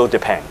it will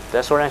depend. Does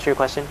that sort of answer your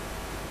question?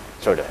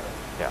 Sort of,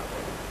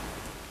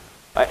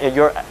 yeah.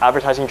 You're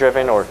advertising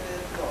driven or?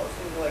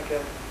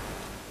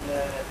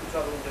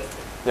 Travel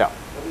industry. Yeah.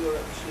 We are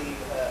actually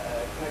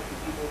connecting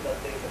people that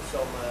they have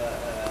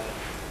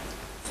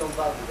some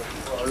value that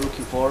people are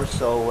looking for.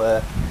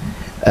 So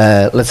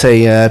let's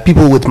say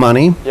people with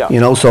money,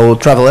 so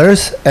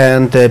travelers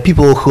and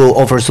people who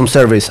offer some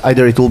service.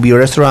 Either it will be a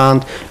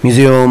restaurant,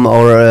 museum,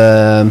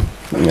 or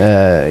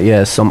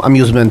some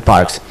amusement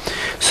parks.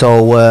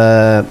 So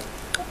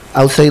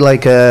I'll say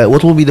like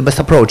what will be the best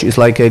approach is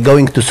like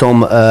going to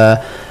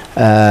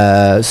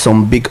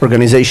some big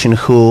organization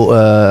who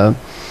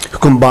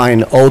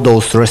combine all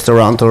those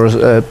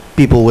restaurateurs,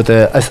 people with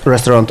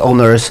restaurant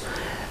owners,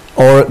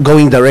 or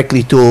going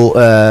directly to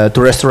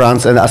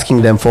restaurants and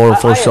asking them for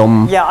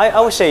some. Yeah,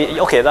 I would say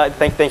okay.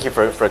 Thank you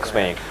for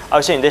explaining. I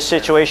would say in this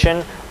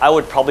situation, I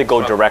would probably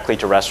go directly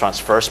to restaurants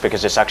first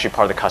because it's actually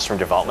part of the customer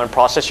development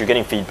process. You're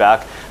getting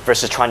feedback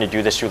versus trying to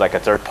do this through like a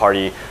third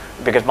party.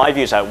 Because my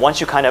view is that once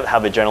you kind of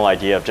have a general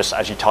idea of just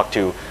as you talk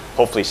to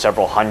hopefully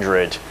several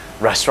hundred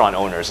restaurant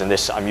owners, and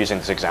this I'm using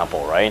this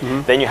example, right?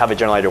 Mm-hmm. Then you have a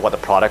general idea of what the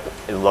product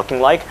is looking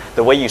like.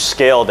 The way you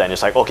scale then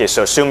is like, okay,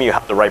 so assume you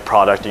have the right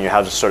product and you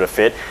have the sort of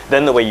fit,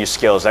 then the way you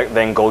scale is that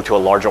then go to a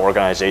larger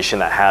organization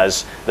that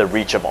has the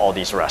reach of all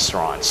these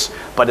restaurants.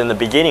 But in the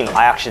beginning,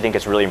 I actually think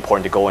it's really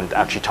important to go and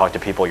actually talk to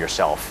people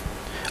yourself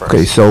first.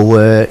 Okay, so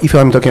if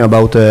I'm talking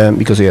about,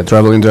 because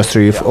travel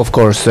industry, of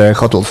course,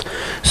 hotels.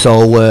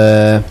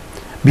 So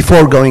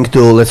before going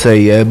to, let's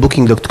say,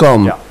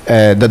 booking.com,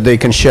 that they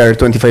can share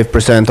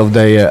 25%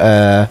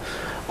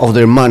 of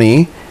their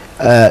money,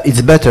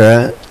 it's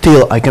better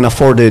till I can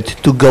afford it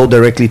to go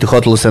directly to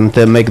hotels and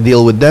make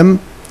deal with them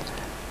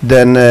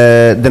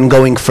than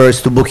going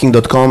first to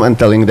booking.com and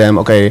telling them,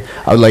 okay,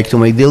 I would like to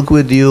make deal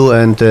with you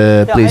and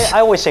please. I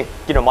always think,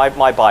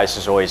 my bias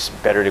is always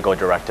better to go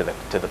direct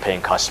to the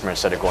paying customer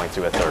instead of going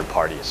through a third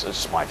party. It's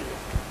just my view.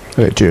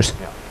 Okay, cheers.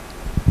 Yeah.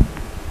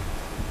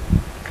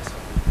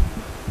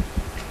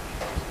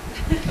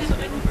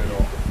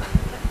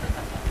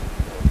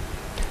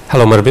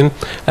 Hello, Marvin.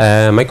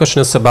 My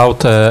question is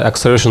about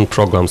acceleration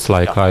programs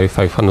like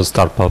I-500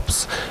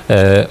 startups.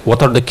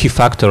 What are the key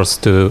factors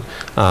to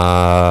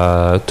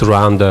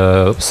run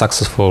the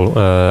successful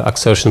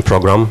acceleration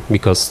program?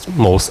 Because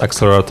most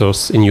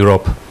accelerators in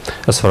Europe,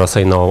 as far as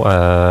I know,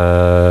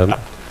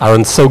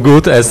 aren't so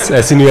good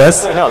as in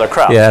US. No, they're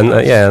crap.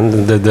 Yeah,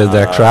 and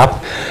they're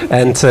crap.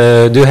 And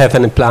do you have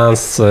any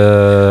plans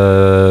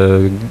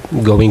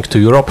going to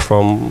Europe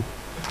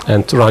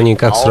and running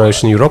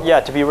acceleration Europe? Yeah,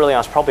 to be really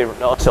honest, probably.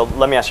 So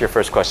let me ask your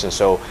first question.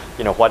 So,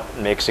 what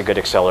makes a good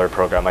accelerator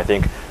program? I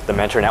think the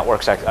mentor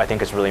networks, I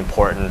think is really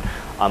important.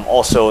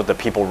 Also, the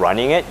people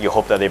running it, you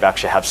hope that they've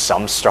actually have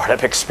some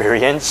startup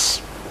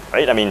experience,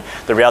 right? I mean,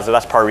 the reality,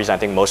 that's part of the reason I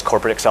think most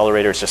corporate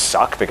accelerators just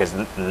suck because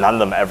none of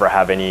them ever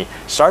have any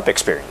startup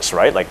experience,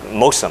 right? Like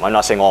most of them, I'm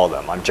not saying all of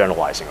them, I'm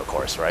generalizing, of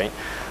course, right?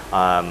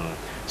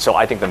 So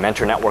I think the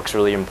mentor network's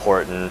really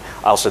important.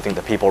 I also think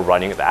the people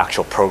running the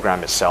actual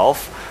program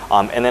itself.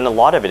 And then a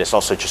lot of it is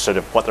also just sort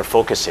of what their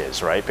focus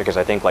is, right? Because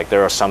I think like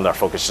there are some that are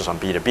focused just on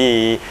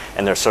B2B,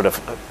 and there's sort of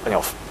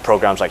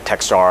programs like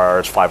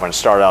Techstars, 500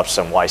 Startups,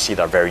 and YC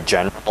that are very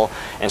general.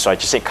 And so I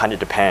just think it kind of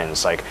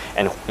depends. Like,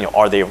 and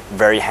are they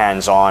very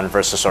hands-on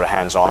versus sort of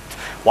hands-off?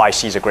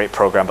 YC is a great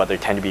program, but they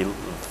tend to be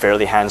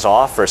fairly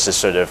hands-off versus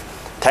sort of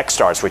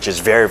Techstars, which is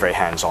very, very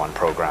hands-on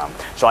program.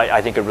 So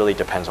I think it really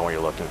depends on what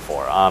you're looking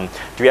for.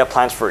 Do we have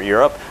plans for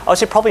Europe? I would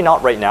say probably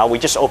not right now. We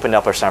just opened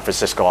up our San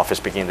Francisco office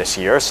beginning this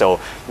year, so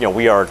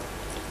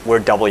we're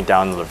doubling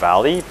down in the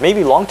Valley.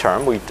 Maybe long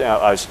term.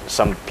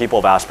 Some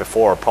people have asked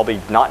before, probably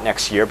not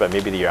next year, but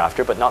maybe the year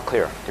after. But not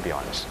clear, to be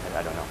honest.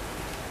 I don't know.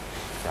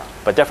 Yeah.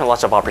 But definitely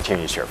lots of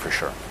opportunities here for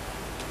sure.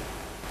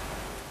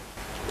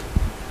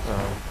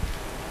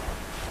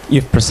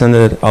 You've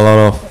presented a lot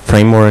of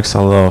frameworks,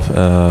 a lot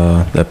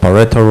of the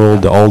Pareto rule,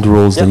 the old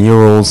rules, the new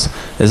rules.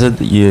 Is it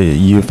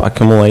you've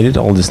accumulated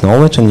all this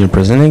knowledge and you're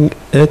presenting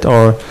it,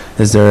 or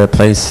is there a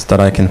place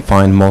that I can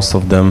find most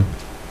of them?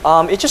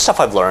 It's just stuff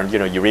I've learned.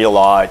 You read a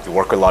lot, you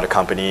work with a lot of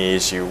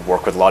companies, you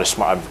work with a lot of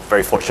smart. I'm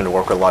very fortunate to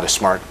work with a lot of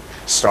smart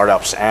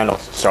startups and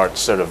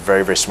sort of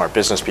very, very smart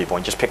business people,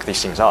 and just pick these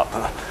things up.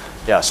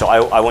 Yeah, so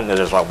I wouldn't know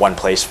there's like one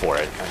place for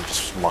it. I'm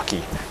just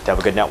lucky to have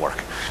a good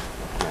network.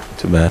 Yeah.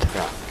 Too bad.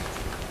 Yeah.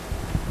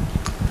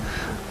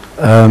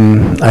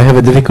 I have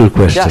a difficult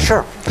question. Yeah,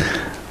 sure.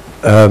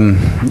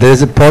 there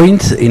is a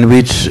point in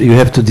which you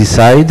have to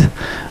decide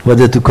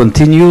whether to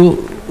continue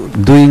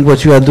doing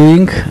what you are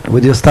doing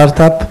with your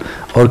startup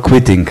or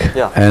quitting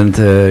and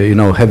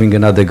having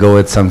another go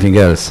at something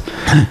else.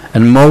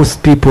 And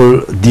most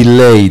people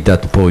delay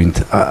that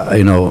point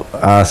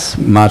as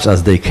much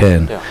as they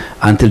can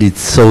until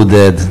it's so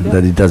dead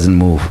that it doesn't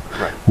move.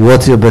 Right.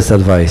 What's your best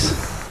advice?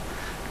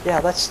 Yeah,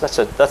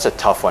 that's a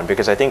tough one,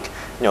 because I think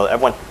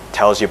everyone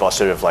tells you about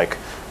sort of like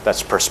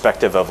that's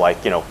perspective of like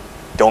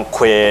don't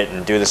quit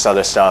and do this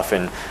other stuff,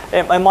 and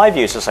in my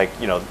view it's just like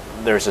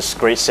there's this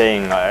great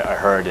saying I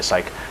heard, it's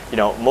like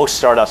most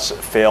startups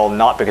fail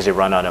not because they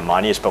run out of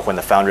money, it's but when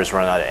the founders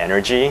run out of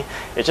energy.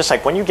 It's just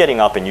like when you're getting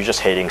up and you're just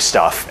hating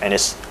stuff and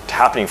it's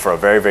happening for a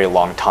very, very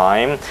long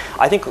time.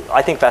 I think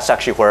that's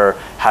actually where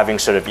having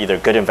sort of either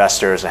good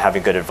investors and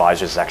having good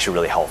advisors is actually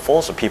really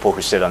helpful. So people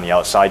who sit on the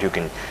outside who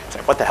can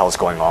say, what the hell is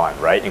going on,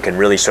 right? And can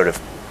really sort of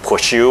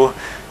push you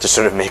to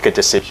sort of make a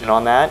decision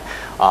on that.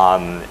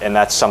 And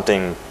that's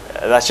something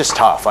that's just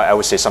tough. I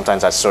would say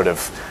sometimes that's sort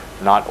of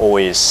not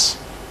always.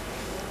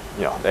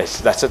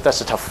 That's a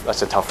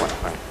tough one,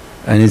 right?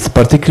 And it's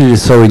particularly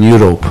so in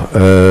Europe,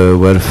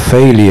 where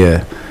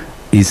failure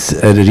is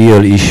a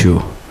real issue.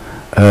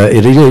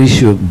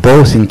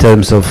 Both in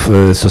terms of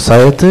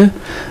society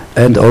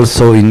and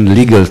also in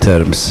legal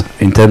terms,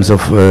 in terms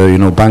of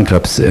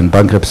bankruptcy and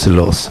bankruptcy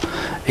laws.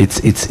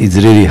 It's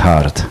really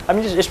hard. I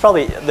mean, it's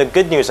probably the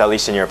good news, at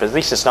least in Europe. At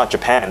least it's not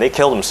Japan. They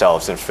kill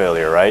themselves in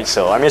failure, right?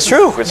 So I mean, it's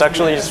true.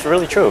 It's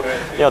really true.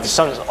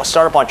 Some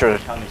startup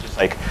entrepreneurs just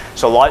like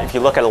so. If you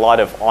look at a lot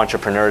of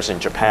entrepreneurs in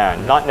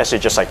Japan, not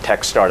necessarily just like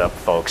tech startup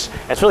folks.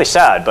 And it's really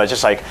sad, but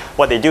just like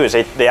what they do is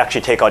they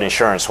actually take out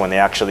insurance when they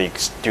actually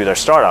do their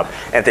startup,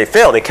 and if they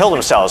fail, they kill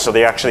themselves so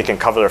they actually can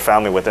cover their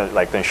family with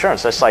the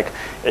insurance.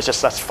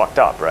 That's fucked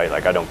up, right?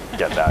 Like I don't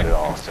get that at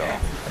all. So.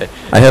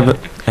 I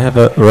have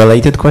a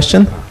related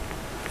question.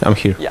 I'm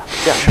here. Yeah.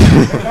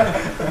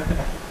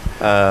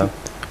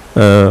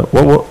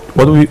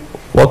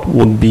 What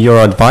would be your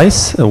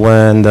advice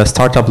when the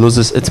startup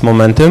loses its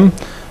momentum,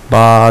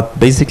 but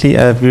basically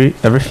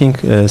everything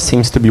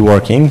seems to be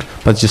working,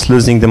 but just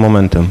losing the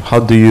momentum? How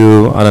do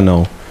you,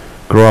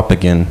 grow up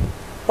again?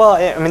 Well,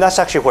 I mean, that's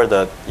actually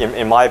where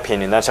in my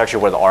opinion, that's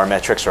actually where the R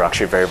metrics are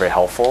actually very, very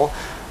helpful.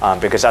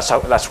 Because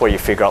that's where you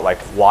figure out like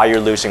why you're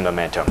losing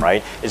momentum,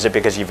 right? Is it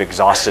because you've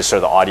exhausted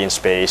sort of the audience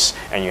space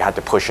and you had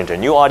to push into a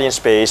new audience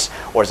space,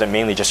 or is it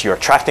mainly just you're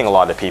attracting a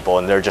lot of people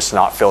and they're just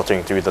not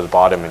filtering through to the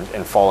bottom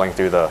and falling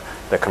through the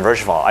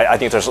conversion funnel? I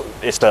think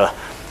it's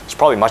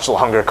probably much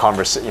longer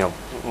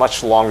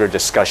much longer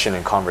discussion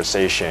and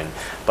conversation,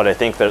 but I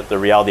think that the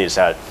reality is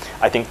that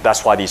I think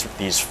that's why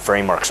these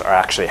frameworks are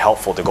actually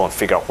helpful to go and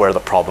figure out where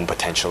the problem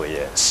potentially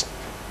is.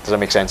 Does that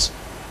make sense?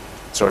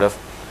 Sort of.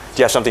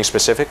 Do you have something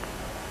specific?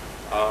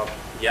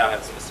 Yeah, I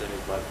have specific,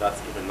 but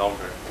that's even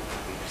longer.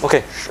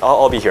 Okay,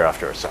 I'll be here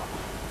after. So.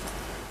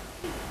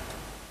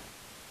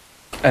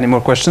 Any more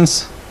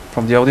questions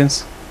from the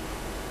audience?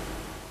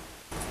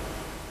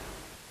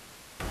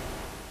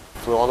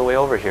 Flew all the way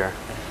over here.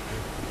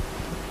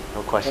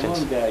 No questions?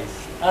 Come on,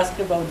 guys. Ask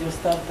about your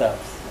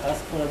startups.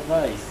 Ask for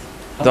advice.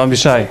 Don't be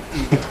shy.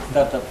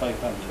 Startup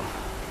 500.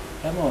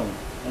 Come on.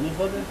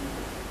 Anybody?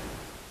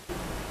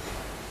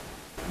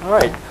 All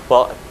right.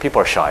 Well,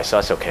 people are shy, so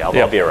that's okay.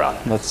 I'll be around.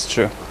 That's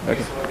true.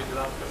 Okay.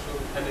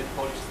 Any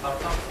Polish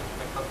startups,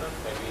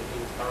 maybe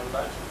in current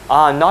batch?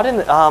 Not in.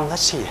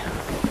 Let's see. We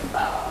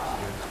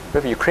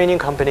have a Ukrainian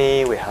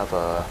company. We have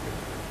a.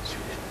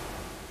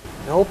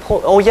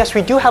 Oh yes,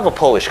 we do have a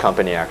Polish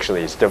company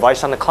actually. It's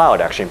Device on the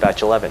Cloud actually in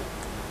batch 11.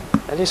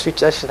 Thank you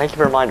for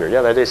the reminder.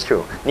 Yeah, that is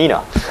true.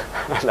 Nina,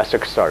 that's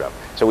a startup.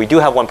 So we do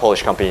have one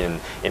Polish company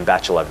in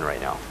batch 11 right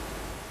now.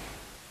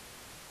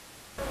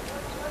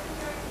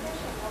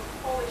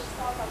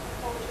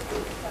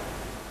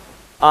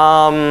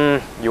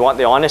 You want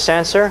the honest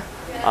answer?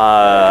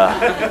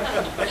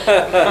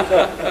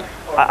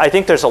 I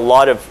think there's a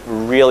lot of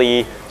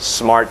really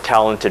smart,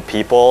 talented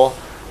people.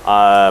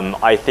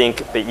 I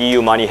think the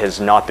EU money has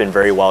not been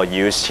very well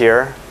used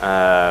here.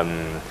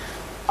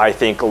 I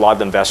think a lot of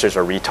the investors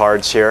are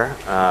retards here.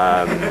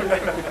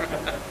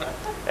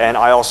 And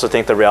I also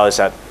think the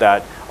reality is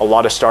that a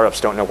lot of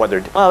startups don't know what they're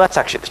doing. Well, that's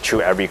actually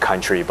true every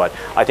country, but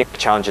I think the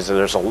challenge is that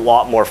there's a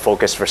lot more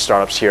focus for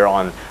startups here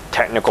on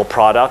technical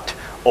product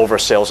over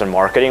sales and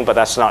marketing, but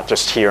that's not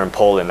just here in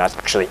Poland, that's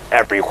actually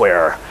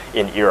everywhere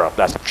in Europe.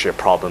 That's actually a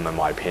problem in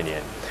my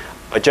opinion.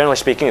 But generally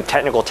speaking, the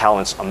technical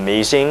talent's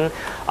amazing.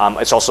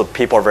 It's also,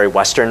 people are very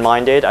Western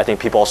minded. I think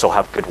people also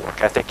have good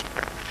work ethic.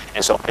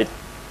 And so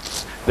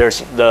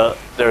there's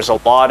a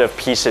lot of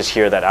pieces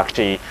here that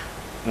actually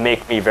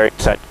make me very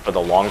excited for the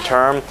long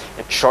term. In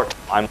the short term,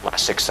 I'm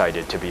less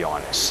excited, to be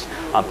honest.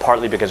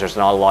 Partly because there's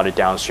not a lot of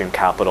downstream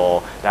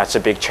capital. That's a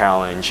big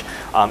challenge.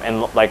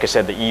 And like I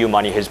said, the EU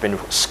money has been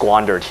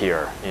squandered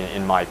here,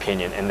 in my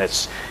opinion. And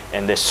this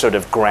sort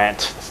of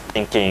grant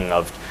thinking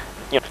of,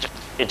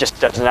 it just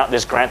does not,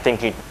 this grant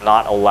thinking does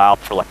not allow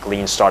for like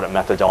lean startup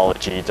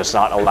methodology. It does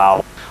not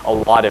allow a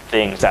lot of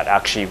things that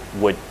actually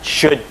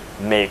should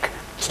make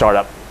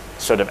startup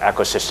sort of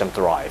ecosystem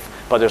thrive.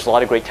 but there's a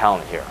lot of great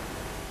talent here.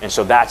 And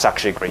so that's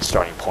actually a great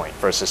starting point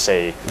versus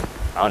say,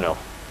 I don't know,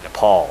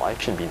 Nepal. I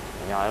shouldn't be,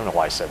 I don't know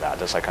why I said that.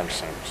 That's like kind of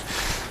saying.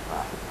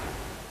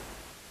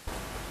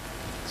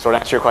 So to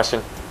answer your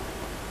question?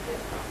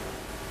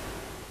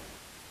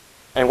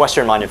 And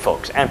Western-minded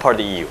folks, and part of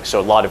the EU, so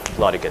a lot of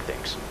good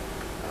things.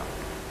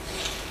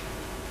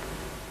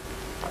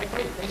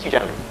 Thank you,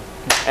 gentlemen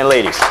and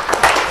ladies.